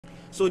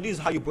So this is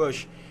how you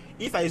brush.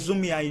 If I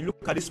zoom here and you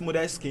look at this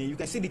model skin, you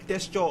can see the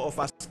texture of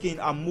her skin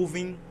are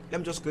moving. Let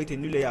me just create a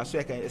new layer so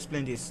I can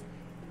explain this.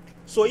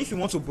 So if you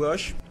want to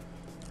brush,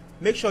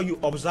 make sure you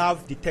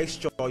observe the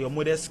texture of your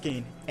model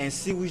skin and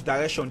see which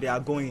direction they are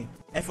going.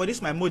 And for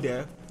this my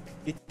model,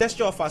 the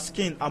texture of her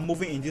skin are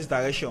moving in this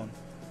direction.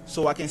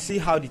 So I can see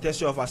how the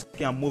texture of her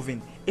skin are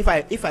moving. If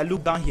I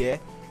look down here,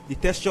 the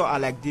texture are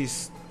like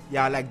this. They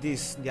are like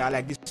this. They are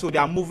like this. So they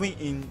are moving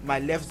in my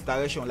left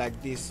direction like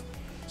this.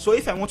 So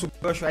if I want to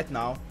brush right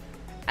now,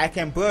 I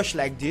can brush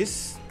like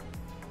this.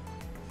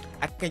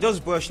 I can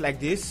just brush like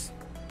this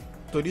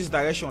to this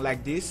direction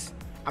like this.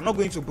 I'm not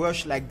going to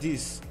brush like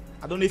this.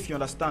 I don't know if you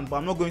understand, but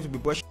I'm not going to be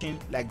brushing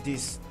like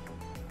this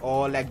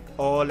or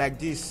like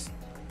this.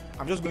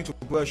 I'm just going to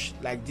brush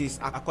like this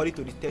according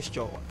to the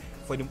texture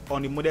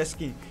on the model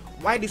skin.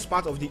 Why this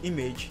part of the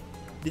image,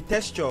 the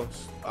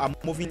textures are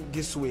moving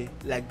this way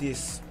like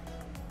this.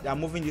 They are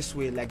moving this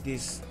way like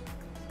this.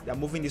 They are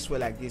moving this way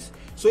like this.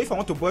 So if I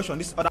want to brush on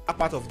this other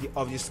part of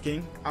the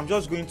skin, I'm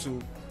just going to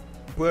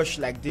brush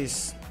like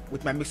this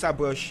with my mixer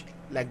brush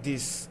like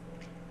this.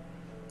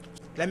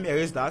 Let me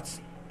erase that.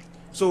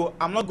 So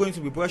I'm not going to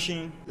be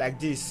brushing like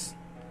this,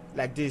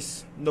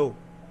 no,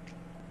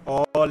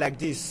 or like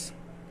this.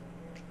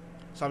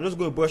 So I'm just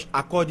going to brush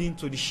according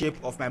to the shape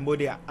of my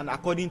model and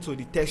according to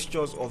the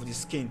textures of the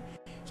skin.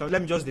 So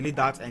let me just delete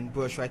that and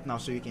brush right now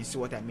so you can see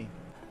what I mean.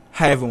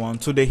 Hi everyone,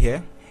 Tunde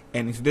here,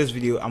 and in today's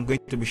video I'm going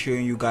to be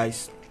showing you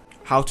guys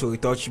how to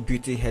retouch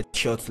beauty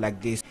headshots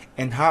like this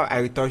and how I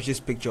retouch this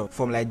picture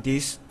from like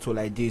this to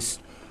like this.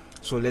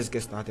 So let's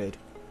get started.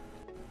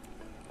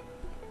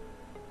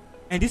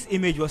 And this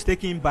image was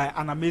taken by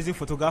an amazing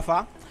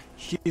photographer.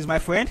 She is my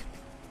friend.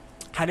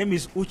 Her name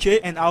is Uche,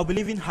 and I'll be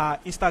leaving her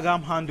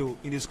Instagram handle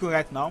in the screen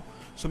right now.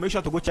 So make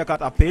sure to go check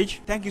out her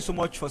page. Thank you so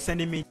much for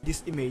sending me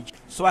this image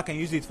so I can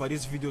use it for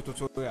this video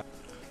tutorial.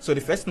 So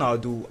the first thing I'll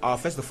do, I'll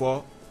first of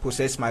all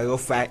process my raw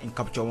file in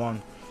Capture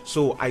One.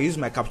 So I use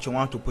my Capture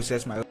One to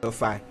process my raw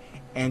file.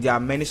 And there are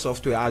many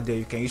software out there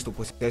you can use to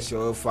process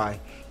your raw file.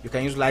 You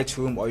can use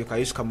Lightroom or you can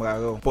use Camera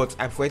Raw, but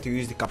I prefer to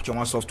use the Capture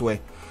One software.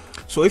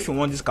 So if you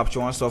want this Capture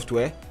One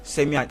software,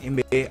 send me an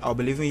email. I'll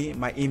be leaving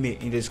my email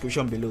in the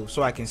description below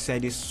so I can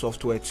send this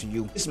software to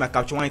you. This is my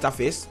Capture One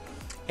interface,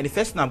 and the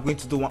first thing I'm going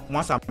to do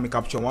once I'm in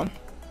Capture One,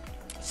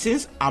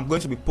 since I'm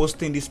going to be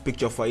posting this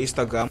picture for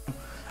Instagram,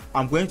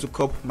 I'm going to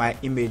crop my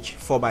image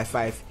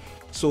 4:5.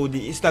 So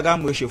the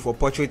Instagram ratio for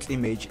portrait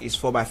image is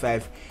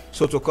 4:5.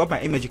 So to crop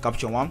my image in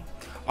Capture One,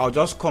 I'll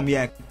just come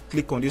here and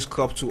click on this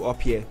crop tool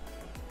up here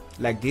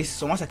like this.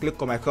 So once I click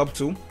on my crop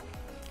tool,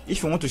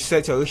 if you want to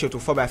set your ratio to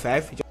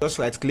 4:5, just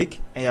right click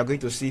and you're going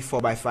to see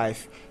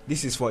 4:5.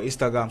 This is for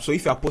Instagram. So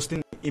if you are posting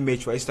an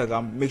image for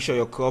Instagram, make sure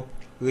your crop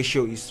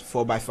ratio is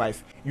 4:5.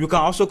 You can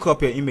also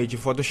crop your image in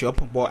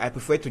Photoshop, but I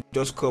prefer to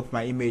just crop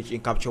my image in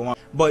Capture One.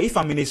 But if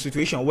I'm in a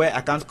situation where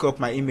I can't crop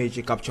my image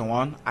in Capture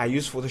One, I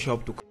use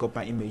Photoshop to crop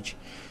my image.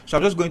 So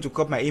I'm just going to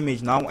crop my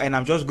image now, and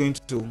I'm just going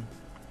to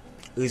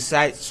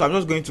resize. So I'm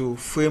just going to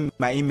frame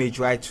my image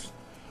right.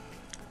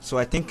 So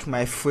I think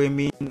my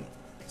framing,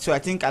 so I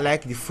think I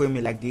like the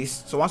framing like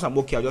this. So once I'm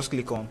okay, I'll just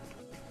click on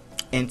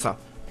enter.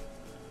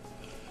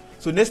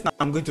 So next thing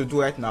I'm going to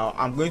do right now,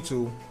 I'm going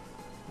to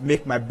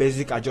make my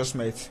basic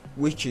adjustment,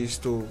 which is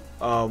to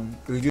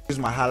reduce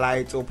my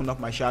highlights, open up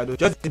my shadow,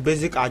 just the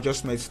basic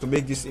adjustments to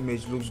make this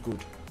image looks good.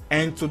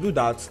 And to do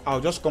that,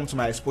 I'll just come to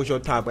my exposure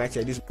tab right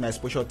here. This is my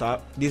exposure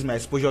tab. This is my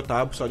exposure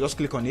tab. So I'll just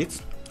click on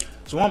it.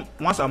 So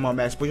once I'm on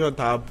my exposure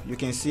tab, you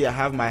can see I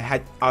have my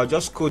height. I'll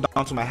just scroll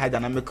down to my high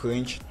dynamic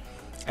range,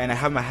 and I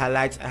have my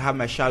highlights, I have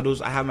my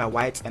shadows, I have my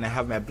whites, and I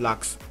have my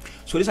blacks.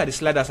 So these are the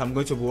sliders I'm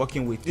going to be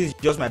working with. This is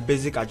just my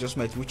basic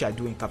adjustment which I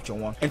do in Capture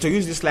One. And to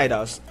use these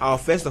sliders, I'll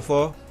first of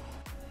all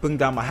bring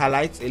down my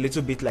highlights a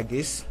little bit like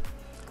this.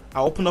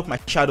 I'll open up my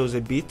shadows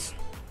a bit.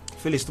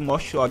 Feel it's too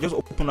much, so I'll just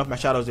open up my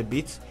shadows a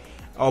bit.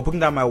 I'll bring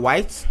down my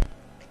whites,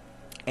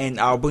 and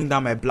I'll bring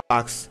down my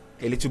blacks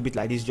a little bit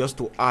like this, just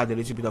to add a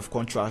little bit of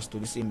contrast to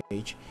this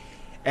image.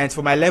 And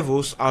for my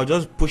levels, I'll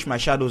just push my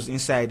shadows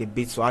inside a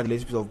bit to add a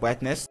little bit of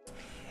brightness,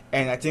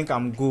 and I think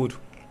I'm good.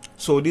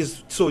 So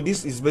this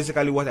is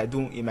basically what I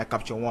do in my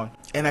Capture One,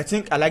 and I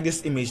think I like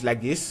this image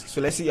like this.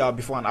 So let's see our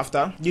before and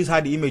after. This is how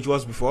the image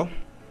was before,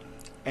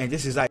 and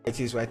this is how it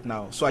is right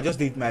now. So I just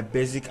did my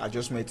basic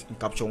adjustment in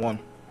Capture One.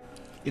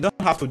 You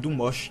don't have to do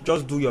much,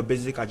 just do your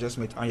basic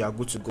adjustment and you're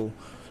good to go.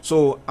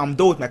 So I'm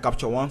done with my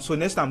Capture One. So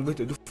next thing I'm going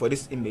to do for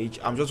this image,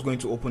 I'm just going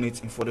to open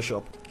it in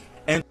Photoshop.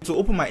 And to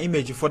open my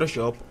image in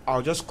Photoshop,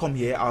 I'll just come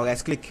here, I'll right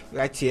click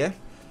right here,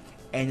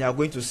 and you're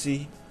going to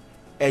see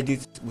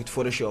edit with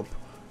Photoshop,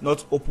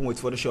 not open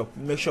with Photoshop.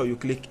 Make sure you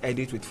click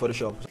edit with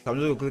Photoshop. So I'm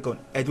just going to click on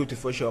edit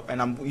with Photoshop,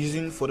 and I'm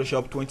using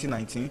Photoshop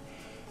 2019.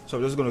 So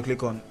I'm just going to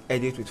click on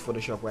edit with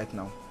Photoshop right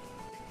now.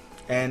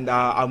 And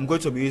I'm going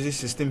to be using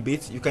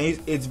 16-bit. You can use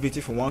 8-bit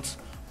if you want,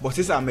 but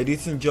since I'm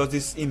editing just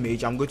this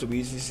image, I'm going to be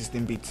using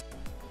 16-bit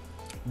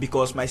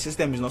because my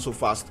system is not so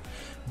fast.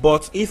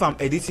 But if I'm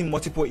editing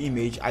multiple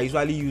images, I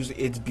usually use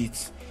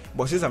 8-bit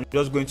but since I'm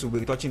just going to be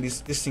retouching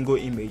this single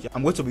image,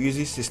 I'm going to be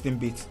using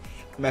 16-bit.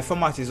 My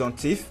format is on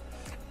TIFF,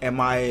 and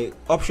my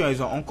option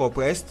is on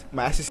uncompressed.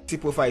 My ICC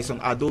profile is on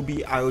Adobe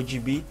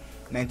RGB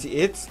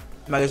 98.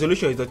 My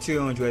resolution is on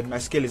 300. My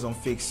scale is on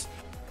fixed.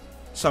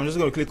 So I'm just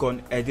going to click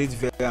on edit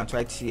variant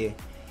right here,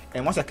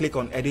 and once I click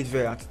on edit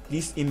variant,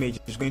 this image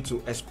is going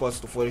to export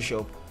to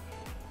Photoshop.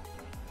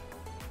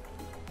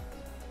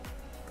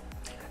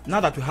 Now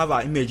that we have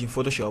our image in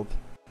Photoshop,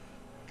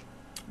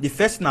 the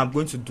first thing I'm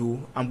going to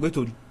do, I'm going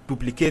to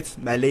duplicate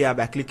my layer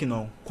by clicking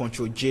on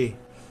Ctrl J.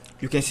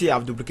 You can see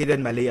I've duplicated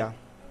my layer.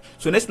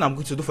 So next thing I'm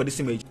going to do for this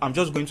image, I'm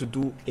just going to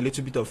do a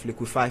little bit of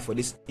Liquify for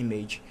this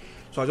image.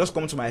 So I'll just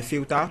come to my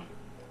filter,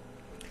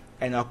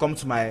 and I'll come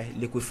to my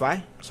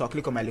Liquify. So I'll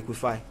click on my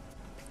Liquify.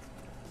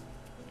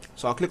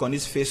 So I'll click on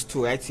this face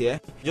tool right here.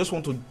 I just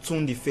want to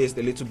tune the face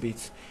a little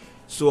bit.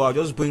 So I'll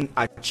just bring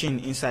a chin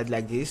inside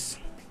like this,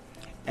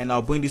 and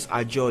I'll bring this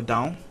jaw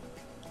down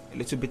a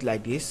little bit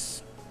like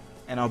this,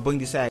 and I'll bring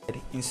this side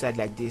inside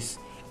like this.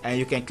 And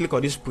you can click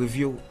on this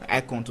preview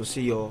icon to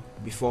see your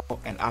before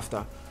and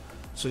after.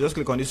 So just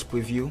click on this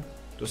preview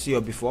to see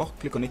your before,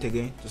 click on it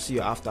again to see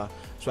your after.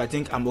 So I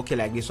think I'm okay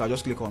like this, so I'll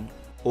just click on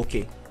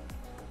OK,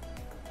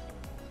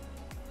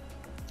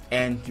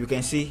 and you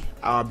can see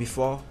our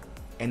before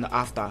and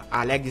after.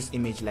 I like this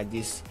image like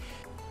this.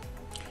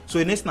 So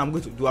the next thing I'm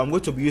going to do, I'm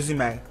going to be using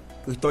my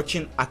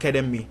Retouching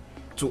Academy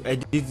to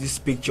edit this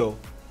picture,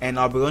 and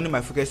I'll be running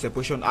my focus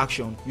separation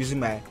action using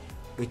my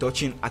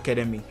Retouching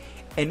Academy.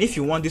 And if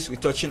you want this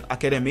Retouching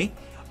Academy,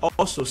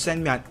 also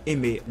send me an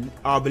email.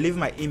 I'll be leaving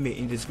my email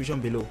in the description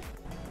below.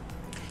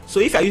 So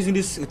if you're using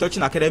this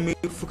Retouching Academy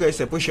focus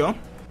separation,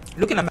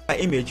 looking at my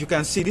image, you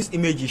can see this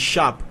image is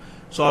sharp.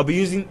 So I'll be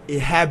using a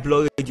high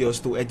blur radius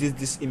to edit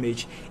this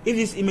image. If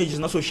this image is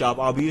not so sharp,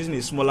 I'll be using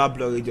a smaller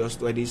blur radius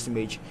to edit this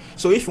image.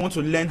 So if you want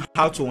to learn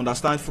how to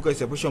understand focus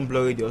separation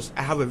blur radius,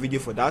 I have a video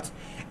for that,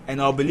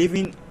 and I'll be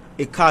leaving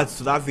a card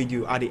to that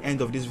video at the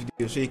end of this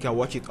video so you can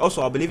watch it.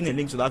 Also, I'll be leaving a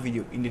link to that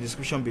video in the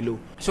description below.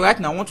 So right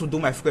now I want to do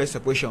my focus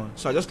separation.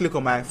 So I just click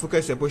on my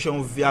focus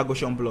separation via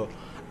Gaussian blur.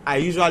 I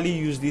usually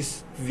use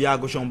this via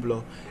Gaussian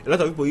blur. A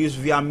lot of people use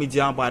via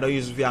medium, but I don't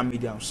use via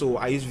medium, so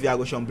I use via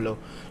Gaussian blur.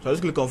 So I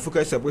just click on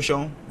focus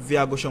separation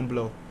via Gaussian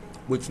blur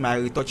with my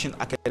Retouching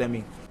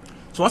Academy.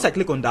 So once I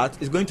click on that,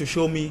 it's going to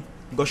show me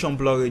Gaussian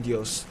blur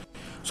radius.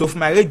 So for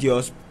my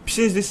radius,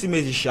 since this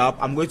image is sharp,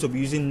 I'm going to be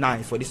using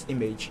 9 for this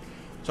image.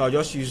 So I'll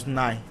just use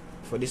 9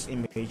 for this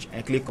image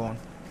and click on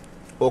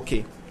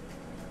OK.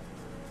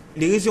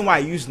 The reason why I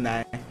use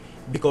 9,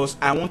 because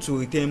I want to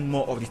retain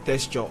more of the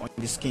texture on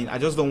the skin. I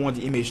just don't want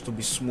the image to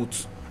be smooth.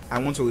 I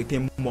want to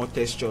retain more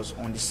textures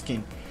on the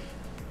skin.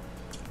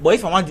 But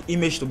if I want the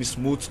image to be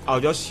smooth,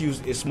 I'll just use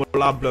a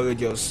smaller blur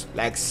radius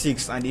like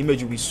 6, and the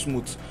image will be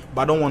smooth.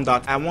 But I don't want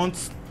that. I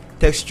want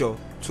texture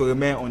to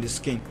remain on the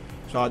skin.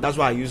 So that's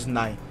why I use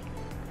 9.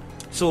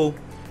 So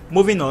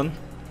moving on,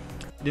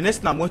 the next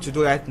thing I'm going to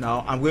do right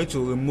now, I'm going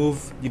to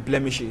remove the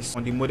blemishes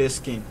on the model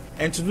skin.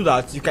 And to do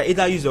that, you can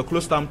either use your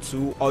close stamp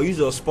tool, or use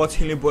your spot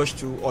healing brush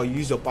tool, or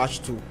use your patch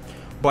tool.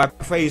 But I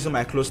prefer using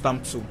my close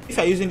stamp tool. If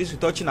you're using this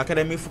Retouching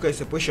Academy focus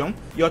separation,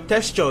 your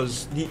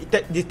textures,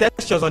 the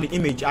textures on the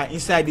image are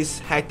inside this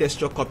high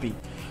texture copy.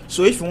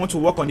 So if you want to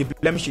work on the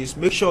blemishes,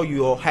 make sure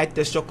your high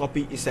texture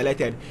copy is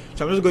selected.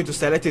 So I'm just going to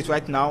select it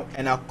right now,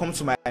 and I'll come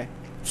to my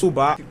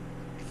toolbar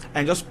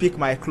and just pick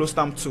my close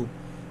stamp tool.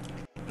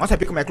 Once I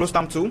pick my close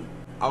stamp tool,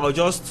 I'll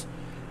just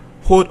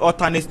hold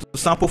alternate to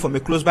sample from a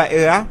close by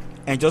area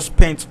and just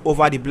paint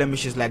over the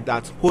blemishes like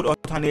that. Hold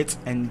alternate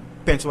and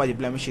paint over the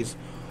blemishes.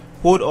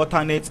 Hold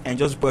alternate and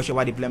just brush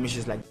over the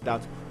blemishes like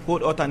that.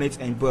 Hold alternate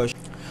and brush.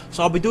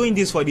 So I'll be doing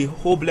this for the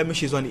whole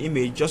blemishes on the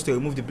image, just to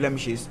remove the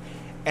blemishes,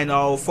 and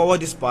I'll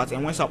forward this part,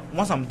 and once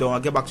I'm done, I'll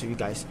get back to you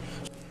guys.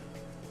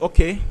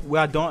 Okay, we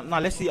are done.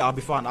 Now let's see our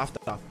before and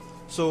after.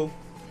 So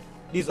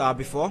these are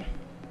before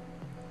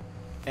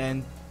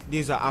and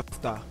these are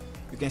after.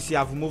 You can see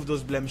I've removed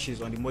those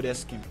blemishes on the model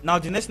skin. Now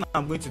the next thing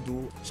I'm going to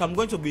do, so I'm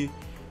going to be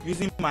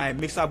using my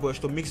mixer brush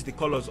to mix the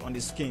colors on the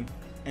skin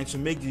and to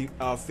make the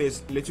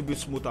face a little bit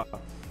smoother.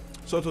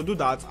 So to do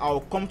that,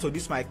 I'll come to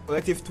this my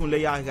corrective tool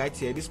layer right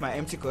here. This is my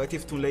empty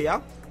corrective tool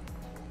layer.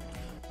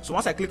 So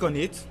once I click on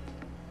it,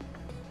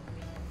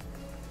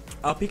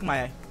 I'll pick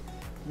my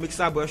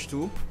mixer brush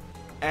tool,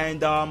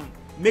 and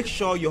make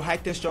sure your high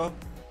texture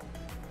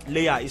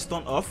layer is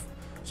turned off.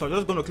 So I'm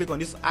just going to click on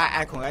this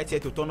eye icon right here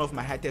to turn off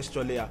my high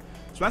texture layer.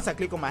 So once I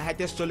click on my high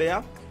texture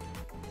layer,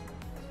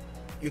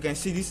 you can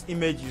see this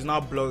image is now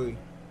blurry.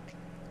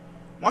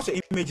 Once your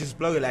image is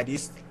blurry like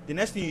this, the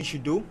next thing you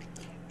should do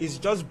is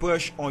just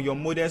brush on your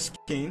model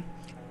skin,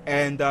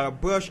 and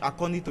brush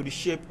according to the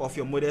shape of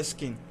your model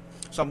skin.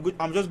 So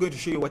I'm just going to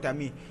show you what I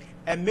mean.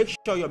 And make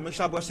sure your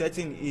mixer brush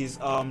setting is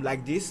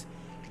like this.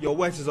 Your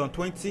wet is on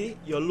 20,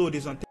 your load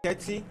is on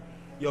 30,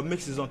 your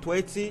mix is on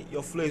 20,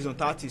 your flow is on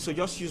 30. So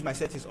just use my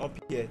settings up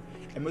here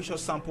and make sure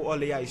sample all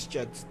layer is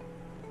checked.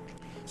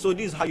 So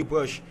this is how you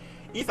brush.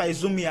 If I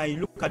zoom here and you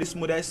look at this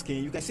model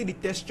skin, you can see the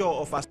texture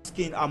of our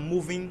skin are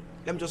moving.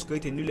 Let me just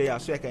create a new layer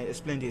so I can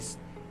explain this.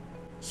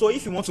 So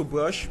if you want to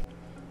brush,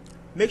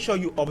 make sure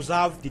you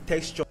observe the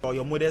texture of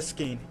your model's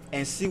skin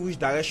and see which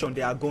direction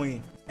they are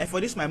going. And for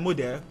this my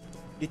model,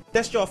 the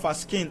texture of her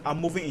skin are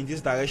moving in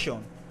this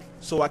direction,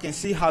 so I can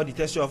see how the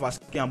texture of her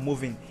skin are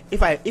moving.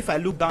 If I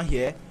look down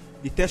here,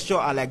 the texture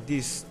are like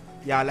this,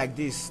 they are like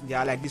this, they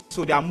are like this,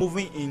 so they are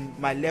moving in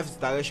my left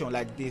direction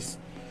like this.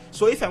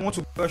 So if I want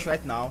to brush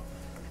right now,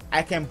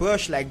 I can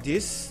brush like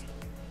this.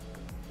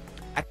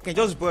 I can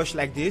just brush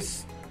like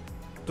this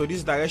to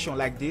this direction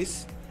like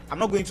this. I'm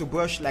not going to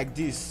brush like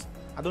this.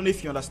 I don't know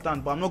if you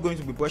understand, but I'm not going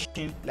to be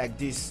brushing like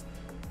this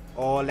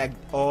or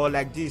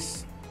like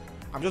this.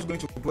 I'm just going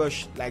to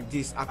brush like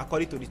this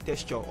according to the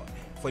texture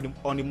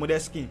on the model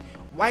skin.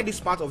 Why this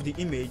part of the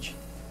image,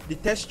 the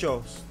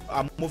textures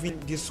are moving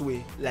this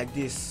way like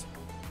this.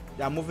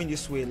 They are moving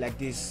this way like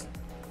this.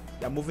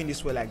 They are moving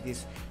this way like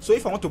this. So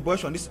if I want to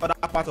brush on this other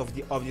part of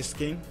the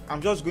skin,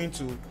 I'm just going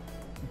to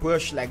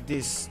brush like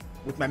this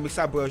with my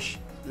mixer brush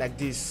like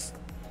this.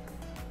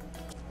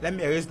 Let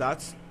me erase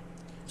that.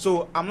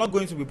 So I'm not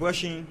going to be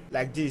brushing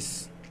like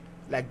this,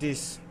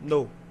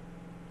 no,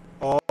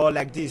 or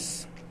like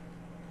this.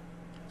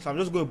 So I'm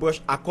just going to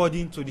brush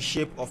according to the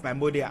shape of my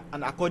model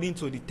and according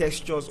to the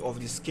textures of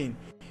the skin.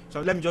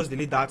 So let me just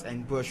delete that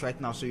and brush right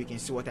now so you can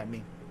see what I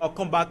mean. I'll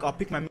come back, I'll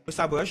pick my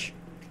mixer brush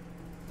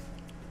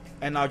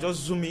and I'll just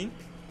zoom in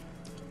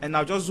and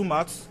I'll just zoom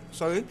out,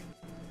 sorry,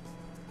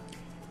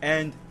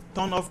 and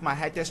turn off my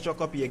high texture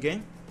copy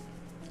again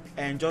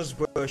and just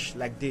brush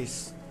like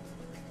this.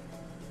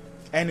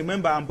 And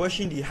remember, I'm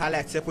brushing the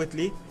highlight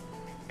separately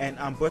and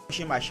I'm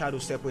brushing my shadow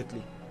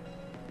separately.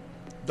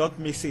 Don't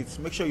mix it.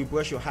 Make sure you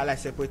brush your highlight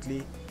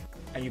separately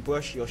and you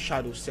brush your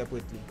shadow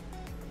separately.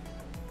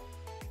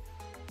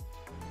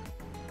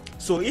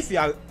 So if you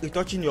are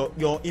retouching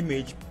your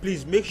image,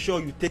 please make sure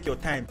you take your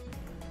time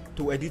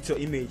to edit your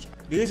image.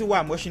 The reason why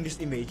I'm rushing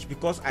this image,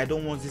 because I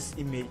don't want this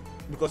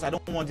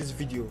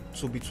video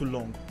to be too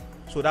long.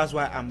 So that's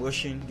why I'm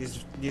rushing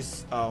this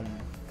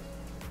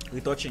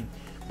retouching.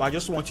 But I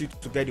just want you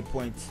to get the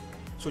point.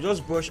 So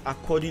just brush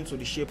according to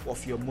the shape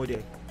of your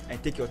model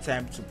and take your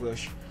time to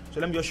brush. So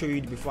let me just show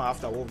you the before and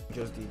after what we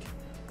just did.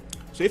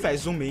 So if I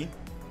zoom in,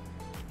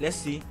 let's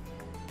see,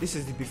 this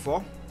is the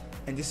before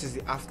and this is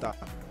the after.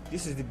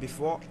 This is the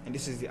before and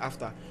this is the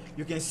after.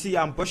 You can see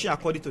I'm brushing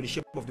according to the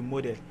shape of the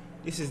model.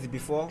 This is the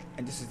before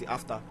and this is the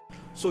after.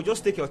 So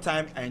just take your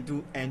time and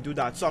do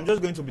that. So I'm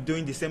just going to be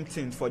doing the same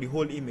thing for the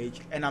whole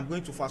image, and I'm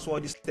going to fast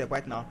forward this step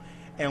right now,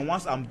 and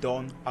once I'm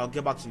done, I'll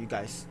get back to you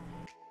guys.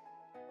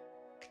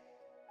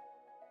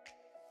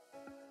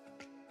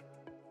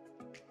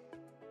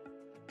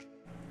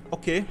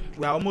 Okay,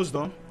 we are almost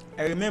done.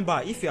 And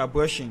remember, if you are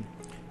brushing,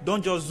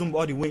 don't just zoom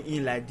all the way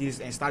in like this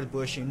and start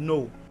brushing.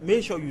 No,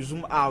 make sure you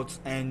zoom out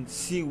and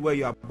see where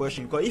you are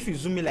brushing, because if you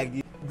zoom in like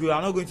this, you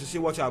are not going to see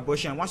what you are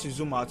brushing, and once you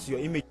zoom out, your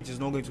image is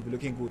not going to be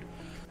looking good.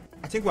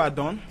 I think we are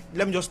done.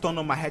 Let me just turn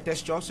on my hair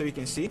texture so you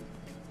can see.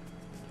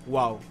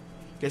 Wow,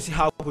 you can see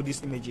how good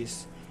this image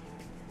is.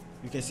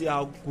 You can see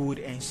how good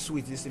and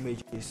sweet this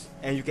image is,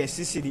 and you can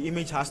see the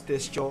image has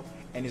texture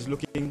and is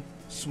looking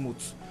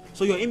smooth.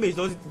 So your image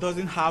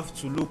doesn't have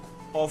to look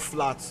all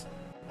flat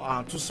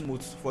and too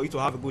smooth for you to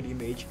have a good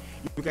image.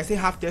 You can still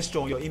have texture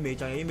on your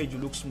image and your image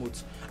will look smooth.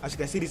 As you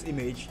can see this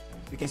image,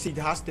 you can see it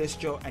has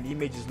texture and the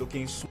image is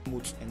looking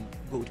smooth and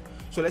good.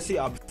 So let's see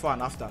our before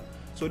and after.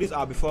 So this is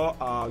our before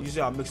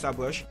using our mixer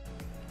brush,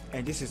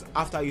 and this is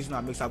after using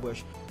our mixer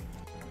brush.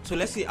 So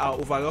let's see our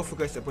overall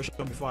focus separation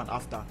before and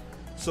after.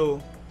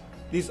 So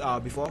this is our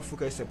before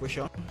focus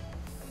separation,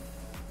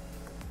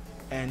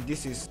 and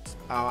this is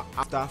our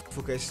after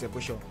focus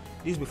separation.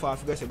 This is before our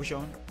focus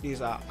separation, this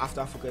is our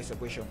after focus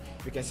separation.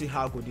 You can see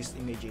how good this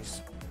image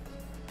is.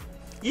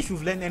 If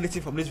you've learned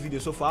anything from this video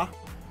so far,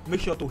 make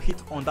sure to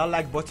hit on that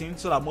like button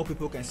so that more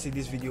people can see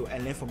this video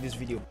and learn from this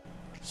video.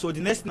 So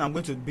the next thing I'm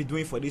going to be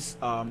doing for this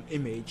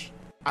image,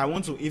 I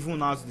want to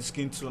even out the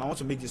skin tone. I want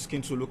to make the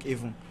skin tone look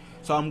even.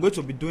 So I'm going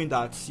to be doing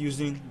that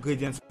using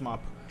gradient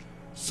map.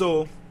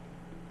 So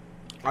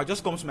I'll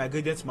just come to my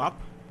gradient map,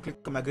 click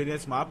on my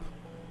gradient map,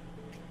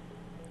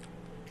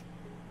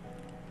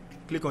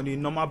 click on the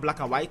normal black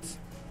and white.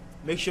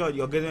 Make sure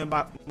your gradient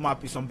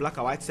map is on black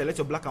and white. Select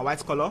your black and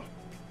white color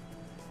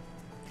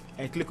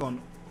and click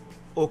on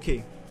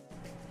OK.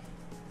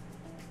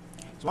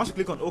 So once you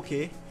click on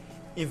OK,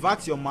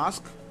 invert your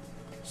mask.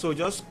 So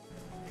just,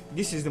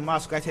 this is the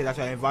mask right here that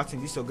you are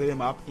inverting. This is your gradient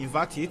map.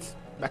 Invert it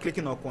by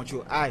clicking on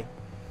Ctrl I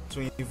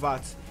to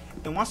invert.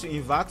 And once you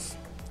invert,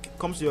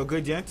 come to your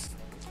gradient,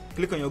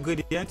 click on your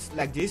gradient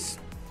like this,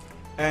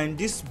 and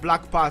this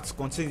black part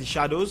contains the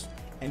shadows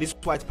and this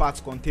white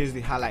part contains the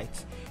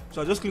highlight.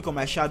 So I'll just click on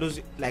my shadows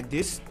like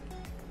this.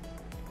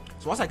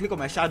 So once I click on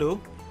my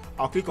shadow,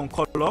 I'll click on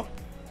color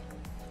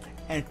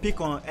and pick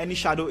on any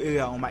shadow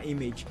area on my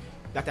image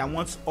that I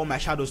want all my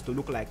shadows to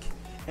look like.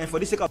 And for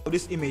the sake of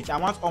this image, I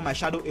want all my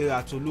shadow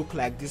area to look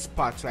like this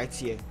part right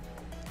here.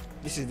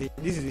 This is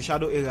the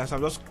shadow area, so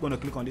I'm just going to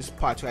click on this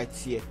part right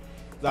here.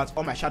 That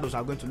all my shadows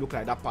are going to look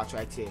like that part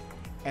right here.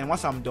 And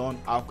once I'm done,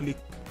 I'll click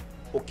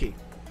OK.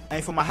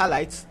 And for my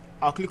highlights,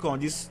 I'll click on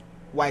this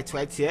white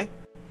right here,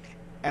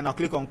 and I'll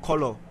click on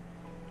color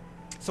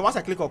So once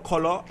I click on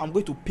color, I'm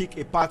going to pick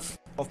a part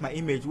of my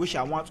image which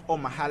I want all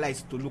my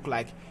highlights to look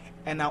like.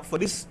 And now for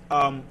this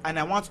and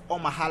I want all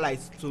my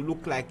highlights to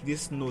look like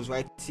this nose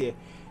right here.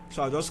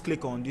 So I'll just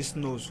click on this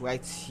nose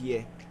right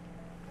here,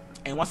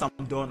 and once I'm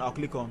done, I'll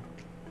click on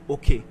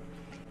OK.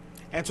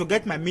 And to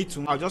get my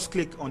midtone, I'll just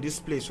click on this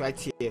place right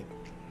here.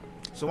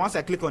 So once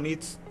I click on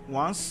it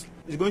once,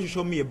 it's going to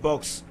show me a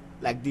box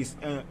like this.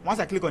 Once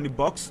I click on the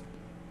box,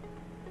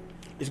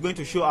 it's going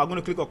to show, I'm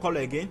going to click on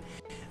color again,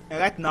 and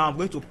right now I'm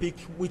going to pick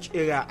which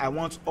area I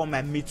want all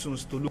my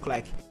midtones to look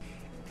like.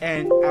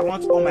 And I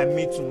want all my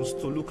midtones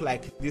to look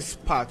like this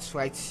part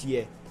right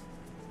here.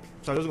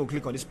 So I'm just going to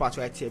click on this part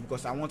right here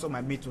because I want all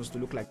my midtones to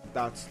look like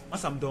that.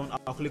 Once I'm done,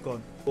 I'll click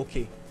on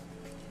OK,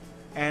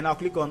 and I'll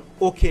click on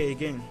OK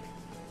again,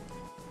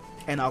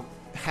 and I'll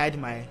hide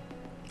my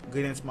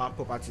gradient map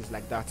properties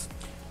like that.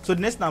 So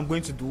the next thing I'm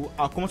going to do,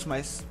 I'll come to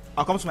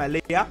my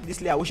layer,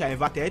 this layer which I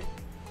inverted.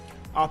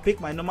 I'll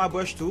pick my normal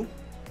brush tool.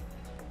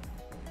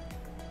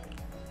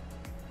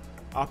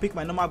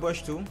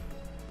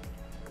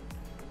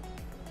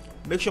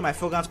 Make sure my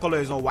foreground color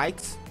is on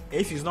white.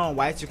 If it's not on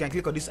white, you can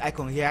click on this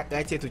icon here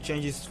right here to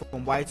change it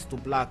from white to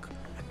black.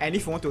 And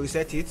if you want to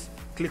reset it,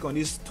 click on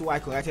these two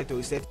icons right here to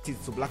reset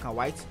it to black and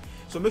white.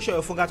 So make sure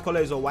your foreground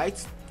color is on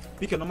white.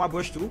 Pick your normal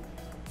brush tool.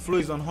 Flow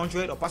is on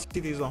 100,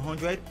 opacity is on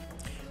 100.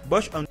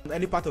 Brush on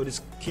any part of the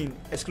skin,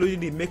 excluding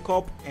the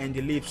makeup and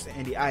the lips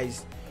and the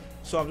eyes.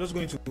 So I'm just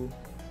going to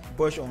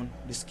brush on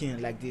the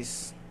skin like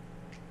this,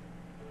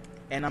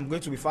 and I'm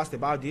going to be fast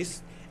about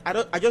this. I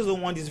just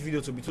don't want this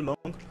video to be too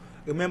long.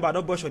 Remember,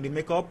 don't brush on the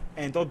makeup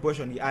and don't brush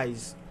on the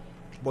eyes,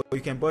 but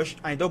you can brush,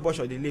 and don't brush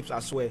on the lips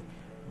as well,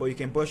 but you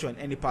can brush on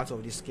any part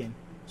of the skin.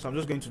 So I'm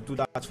just going to do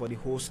that for the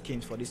whole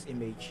skin for this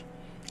image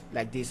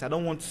like this. I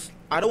don't want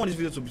this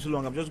video to be too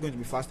long. I'm just going to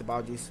be fast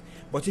about this.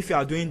 But if you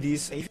are doing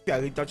this, and if you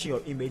are retouching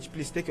your image,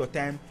 please take your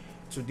time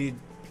to do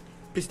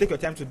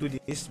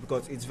this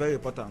because it's very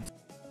important.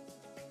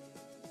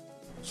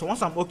 So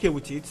once I'm okay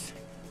with it,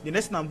 the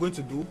next thing I'm going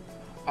to do,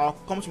 I'll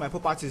come to my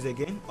properties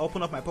again,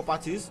 open up my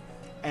properties,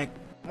 and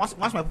once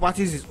my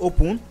properties is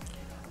open,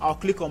 I'll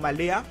click on my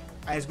layer,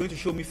 and it's going to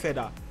show me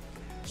feather.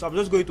 So I'm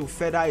just going to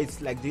feather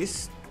it like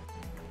this.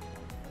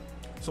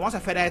 So once I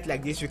feather it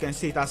like this, you can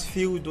see it has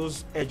filled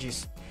those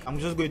edges. I'm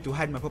just going to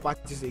hide my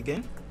properties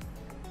again.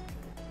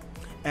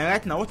 And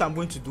right now what I'm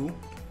going to do,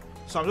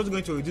 so I'm just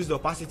going to reduce the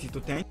opacity to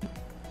 10,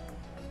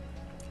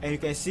 and you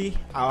can see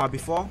our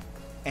before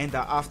and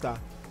our after.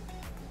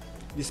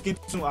 The skin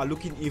tone are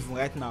looking even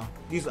right now.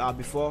 These are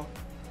before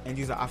and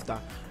these are after.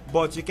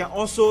 But you can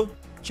also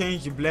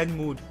change the blend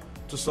mode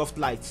to soft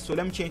light. So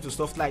let me change to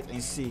soft light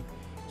and see.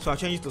 So I'll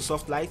change it to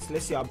soft light.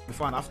 Let's see our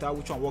before and after,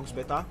 which one works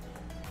better.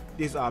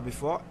 These are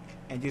before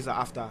and these are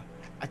after.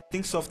 I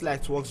think soft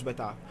light works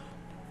better,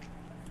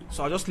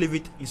 so I'll just leave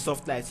it in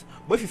soft light.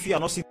 But if you are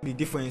not seeing the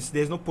difference,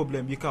 there's no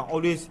problem. You can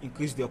always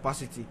increase the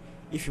opacity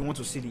if you want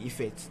to see the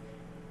effect.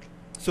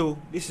 So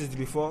this is the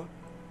before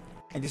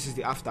and this is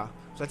the after.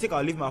 So I think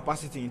I'll leave my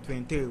opacity in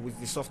 23 with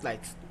the soft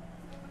light.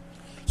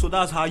 So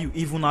that's how you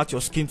even out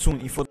your skin tone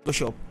in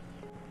Photoshop.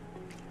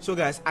 So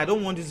guys, I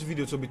don't want this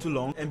video to be too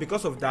long, and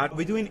because of that,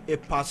 we're doing a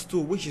part 2,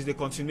 which is the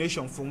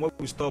continuation from where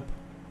we stop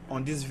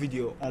on this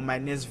video on my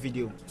next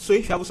video. So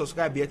if you haven't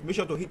subscribed yet, make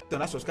sure to hit on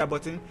that subscribe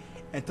button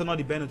and turn on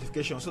the bell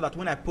notification so that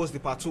when I post the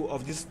part 2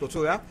 of this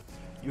tutorial,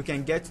 you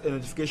can get a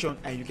notification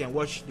and you can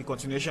watch the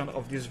continuation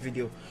of this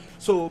video.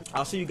 So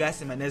I'll see you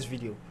guys in my next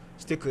video.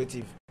 Stay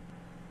creative.